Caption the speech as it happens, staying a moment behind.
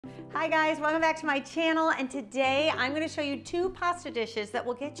Hi guys, welcome back to my channel, and today I'm going to show you 2 pasta dishes that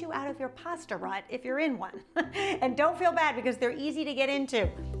will get you out of your pasta rut if you're in one. And don't feel bad because they're easy to get into.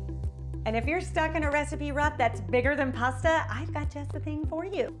 And if you're stuck in a recipe rut that's bigger than pasta, I've got just the thing for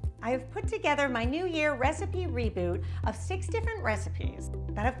you. I have put together my New Year recipe reboot of 6 different recipes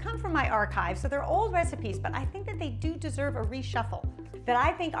that have come from my archive. So they're old recipes, but I think that they do deserve a reshuffle that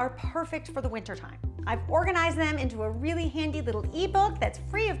I think are perfect for the wintertime. I've organized them into a really handy little ebook that's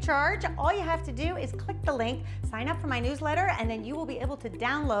free of charge. All you have to do is click the link, sign up for my newsletter, and then you will be able to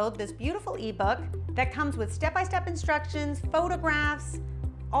download this beautiful ebook that comes with step-by-step instructions, photographs,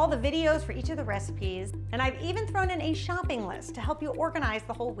 all the videos for each of the recipes, and I've even thrown in a shopping list to help you organize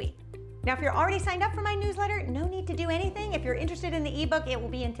the whole week. Now, if you're already signed up for my newsletter, no need to do anything. If you're interested in the ebook, it will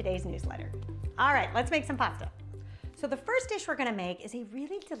be in today's newsletter. All right, let's make some pasta. So the first dish we're gonna make is a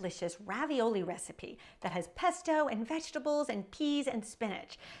really delicious ravioli recipe that has pesto and vegetables and peas and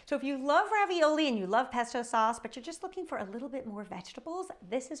spinach. So if you love ravioli and you love pesto sauce, but you're just looking for a little bit more vegetables,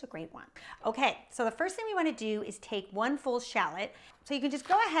 this is a great one. Okay, so the first thing we wanna do is take 1 full shallot. So you can just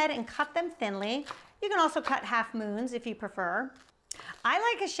go ahead and cut them thinly. You can also cut half moons if you prefer. I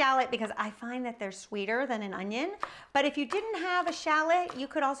like a shallot because I find that they're sweeter than an onion, but if you didn't have a shallot, you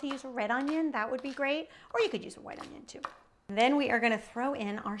could also use a red onion. That would be great, or you could use a white onion too. Then we are going to throw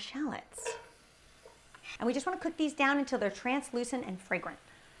in our shallots, and we just want to cook these down until they're translucent and fragrant.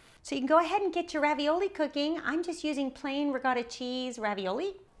 So you can go ahead and get your ravioli cooking. I'm just using plain ricotta cheese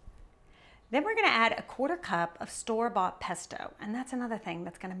ravioli. Then we're going to add a 1/4 cup of store-bought pesto, and that's another thing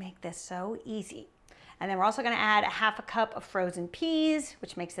that's going to make this so easy. And then we're also gonna add a 1/2 cup of frozen peas,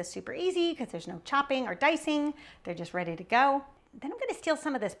 which makes this super easy because there's no chopping or dicing. They're just ready to go. Then I'm gonna steal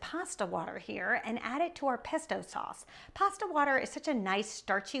some of this pasta water here and add it to our pesto sauce. Pasta water is such a nice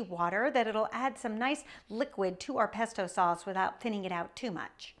starchy water that it'll add some nice liquid to our pesto sauce without thinning it out too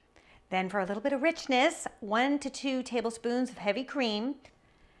much. Then for a little bit of richness, 1 to 2 tablespoons of heavy cream.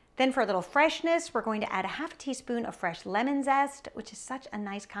 Then for a little freshness, we're going to add a 1/2 teaspoon of fresh lemon zest, which is such a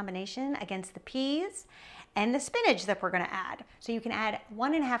nice combination against the peas and the spinach that we're going to add. So you can add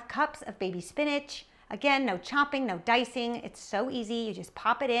 1½ cups of baby spinach. Again, no chopping, no dicing. It's so easy. You just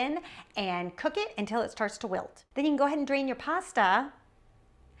pop it in and cook it until it starts to wilt. Then you can go ahead and drain your pasta.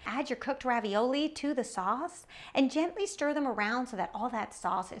 Add your cooked ravioli to the sauce and gently stir them around so that all that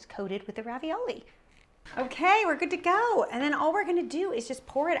sauce is coated with the ravioli. Okay, we're good to go. And then all we're gonna do is just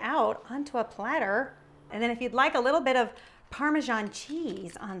pour it out onto a platter. And then if you'd like a little bit of Parmesan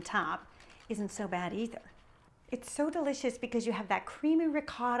cheese on top, isn't so bad either. It's so delicious because you have that creamy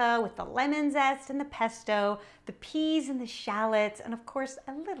ricotta with the lemon zest and the pesto, the peas and the shallots, and of course,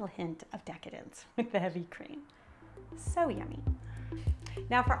 a little hint of decadence with the heavy cream. So yummy.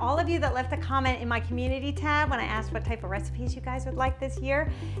 Now, for all of you that left a comment in my community tab when I asked what type of recipes you guys would like this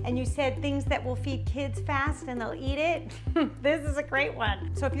year, and you said things that will feed kids fast and they'll eat it, this is a great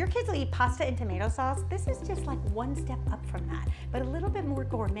one. So if your kids will eat pasta and tomato sauce, this is just like 1 step up from that, but a little bit more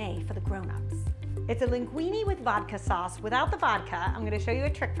gourmet for the grown-ups. It's a linguine with vodka sauce without the vodka. I'm gonna show you a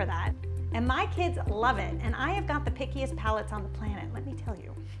trick for that. And my kids love it, and I have got the pickiest palates on the planet, let me tell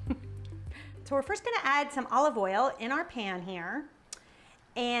you. So we're first gonna add some olive oil in our pan here.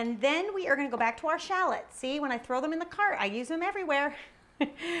 And then we are gonna go back to our shallots. See, when I throw them in the cart, I use them everywhere.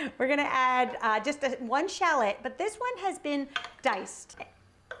 We're gonna add just 1 shallot, but this one has been diced.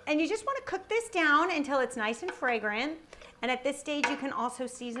 And you just wanna cook this down until it's nice and fragrant. And at this stage, you can also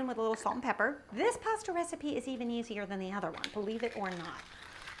season with a little salt and pepper. This pasta recipe is even easier than the other one, believe it or not.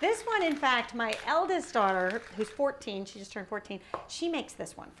 This one, in fact, my eldest daughter, who's 14, she just turned 14, she makes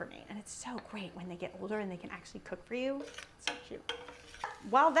this one for me. And it's so great when they get older and they can actually cook for you. It's so cute.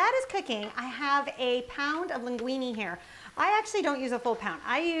 While that is cooking, I have a pound of linguine here. I actually don't use a full pound.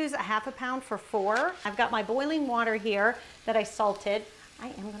 I use a 1/2 pound for 4. I've got my boiling water here that I salted. I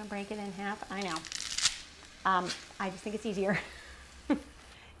am gonna break it in half, I know. I just think it's easier.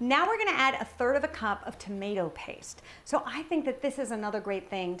 Now we're gonna add 1/3 cup of tomato paste. So I think that this is another great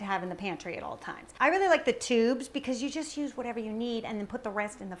thing to have in the pantry at all times. I really like the tubes because you just use whatever you need and then put the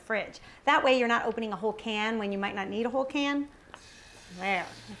rest in the fridge. That way you're not opening a whole can when you might not need a whole can. There,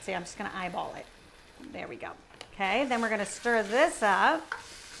 let's see, I'm just gonna eyeball it. There we go. Okay, then we're gonna stir this up.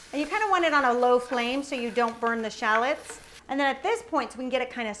 And you kind of want it on a low flame so you don't burn the shallots. And then at this point, so we can get it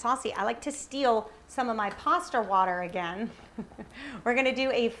kind of saucy, I like to steal some of my pasta water again. We're gonna do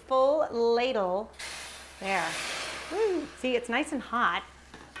a full ladle. There. Woo. See, it's nice and hot.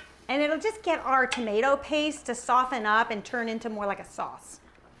 And it'll just get our tomato paste to soften up and turn into more like a sauce.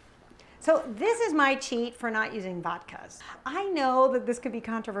 So this is my cheat for not using vodkas. I know that this could be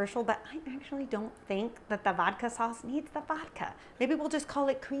controversial, but I actually don't think that the vodka sauce needs the vodka. Maybe we'll just call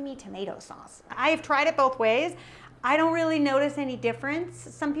it creamy tomato sauce. I have tried it both ways. I don't really notice any difference.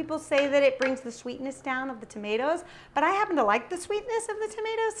 Some people say that it brings the sweetness down of the tomatoes, but I happen to like the sweetness of the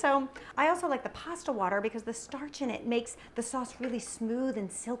tomatoes. So I also like the pasta water because the starch in it makes the sauce really smooth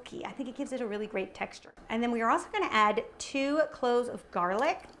and silky. I think it gives it a really great texture. And then we are also gonna add 2 cloves of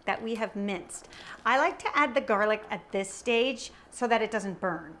garlic that we have minced. I like to add the garlic at this stage so that it doesn't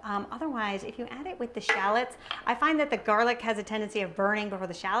burn. Otherwise, if you add it with the shallots, I find that the garlic has a tendency of burning before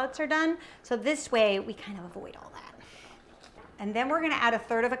the shallots are done. So this way we kind of avoid all that. And then we're gonna add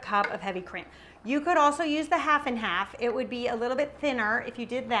 1/3 cup of heavy cream. You could also use the half and half. It would be a little bit thinner if you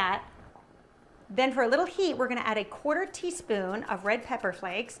did that. Then for a little heat, we're gonna add 1/4 teaspoon of red pepper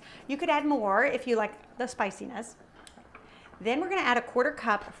flakes. You could add more if you like the spiciness. Then we're gonna add 1/4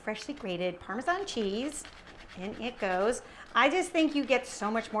 cup of freshly grated Parmesan cheese. In it goes. I just think you get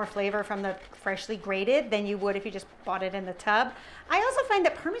so much more flavor from the freshly grated than you would if you just bought it in the tub. I also find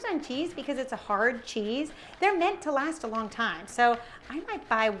that Parmesan cheese, because it's a hard cheese, they're meant to last a long time. So I might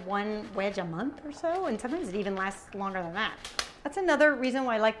buy 1 wedge a month or so, and sometimes it even lasts longer than that. That's another reason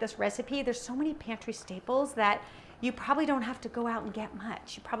why I like this recipe. There's so many pantry staples that you probably don't have to go out and get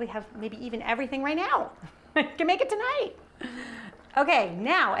much. You probably have maybe even everything right now. You can make it tonight. Okay,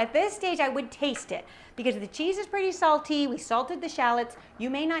 now at this stage I would taste it because the cheese is pretty salty. We salted the shallots. You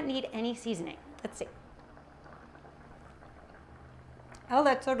may not need any seasoning. Let's see. Oh,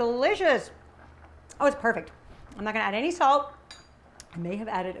 that's so delicious. Oh, it's perfect. I'm not gonna add any salt. I may have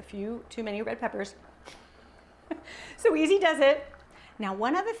added a few too many red peppers. So easy does it. Now,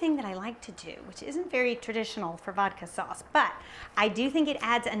 one other thing that I like to do, which isn't very traditional for vodka sauce, but I do think it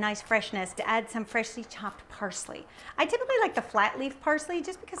adds a nice freshness to add some freshly chopped parsley. I typically like the flat leaf parsley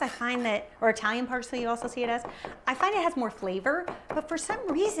just because I find that, or Italian parsley you also see it as, I find it has more flavor, but for some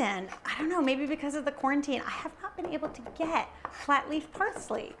reason, I don't know, maybe because of the quarantine, I have not been able to get flat leaf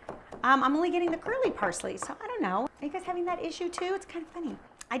parsley. I'm only getting the curly parsley, so I don't know. Are you guys having that issue too? It's kind of funny.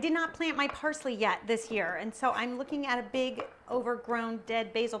 I did not plant my parsley yet this year, and so I'm looking at a big overgrown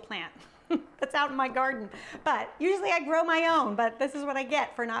dead basil plant that's out in my garden. But usually I grow my own, but this is what I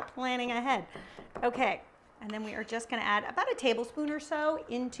get for not planning ahead. Okay, and then we are just gonna add about 1 tablespoon or so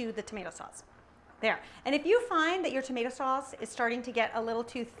into the tomato sauce. There, and if you find that your tomato sauce is starting to get a little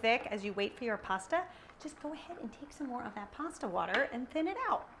too thick as you wait for your pasta, just go ahead and take some more of that pasta water and thin it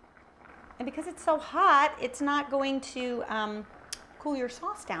out. And because it's so hot, it's not going to cool your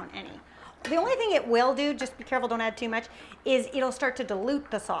sauce down any. The only thing it will do, just be careful, don't add too much, is it'll start to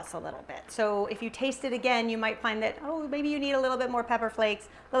dilute the sauce a little bit. So if you taste it again, you might find that, oh, maybe you need a little bit more pepper flakes,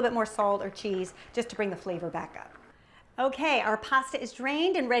 a little bit more salt or cheese, just to bring the flavor back up. Okay, our pasta is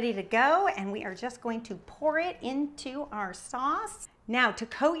drained and ready to go, and we are just going to pour it into our sauce. Now, to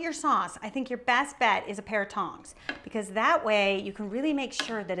coat your sauce, I think your best bet is a pair of tongs, because that way you can really make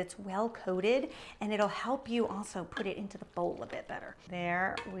sure that it's well coated, and it'll help you also put it into the bowl a bit better.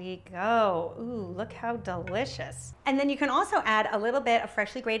 There we go. Ooh, look how delicious. And then you can also add a little bit of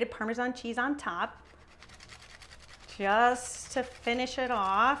freshly grated Parmesan cheese on top, just to finish it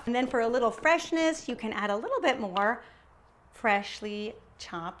off. And then for a little freshness, you can add a little bit more freshly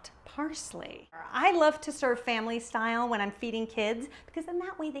chopped parsley. I love to serve family style when I'm feeding kids because then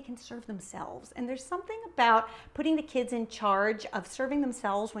that way they can serve themselves. And there's something about putting the kids in charge of serving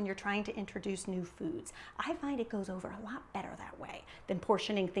themselves when you're trying to introduce new foods. I find it goes over a lot better that way than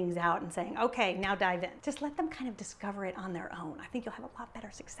portioning things out and saying, okay, now dive in. Just let them kind of discover it on their own. I think you'll have a lot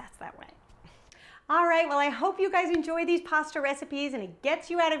better success that way. All right, well, I hope you guys enjoy these pasta recipes and it gets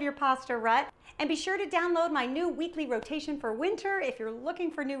you out of your pasta rut. And be sure to download my new weekly rotation for winter if you're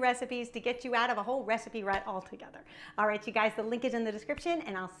looking for new recipes to get you out of a whole recipe rut altogether. All right, you guys, the link is in the description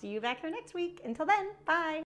and I'll see you back here next week. Until then, bye.